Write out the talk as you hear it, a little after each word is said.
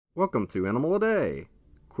Welcome to Animal a Day!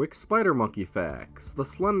 Quick spider monkey facts. The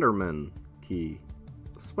SLENDERMAN key.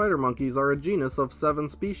 Spider monkeys are a genus of 7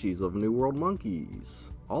 species of New World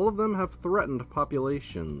monkeys. All of them have threatened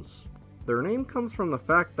populations. Their name comes from the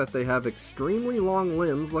fact that they have extremely long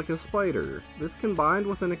limbs like a spider. This combined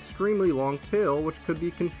with an extremely long tail which could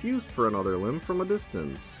be confused for another limb from a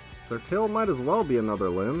distance. Their tail might as well be another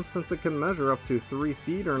limb since it can measure up to 3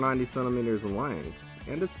 feet or 90 centimeters in length.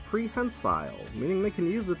 And it's prehensile, meaning they can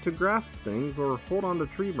use it to grasp things or hold onto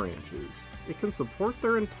tree branches. It can support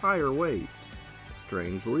their entire weight.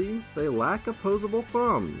 Strangely, they lack opposable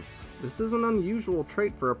thumbs. This is an unusual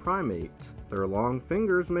trait for a primate. Their long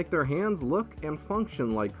fingers make their hands look and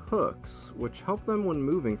function like hooks, which help them when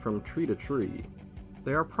moving from tree to tree.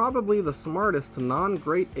 They are probably the smartest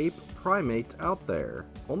non-great ape primate out there.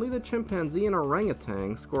 Only the chimpanzee and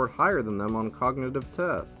orangutan scored higher than them on cognitive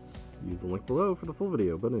tests. Use the link below for the full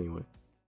video, but anyway.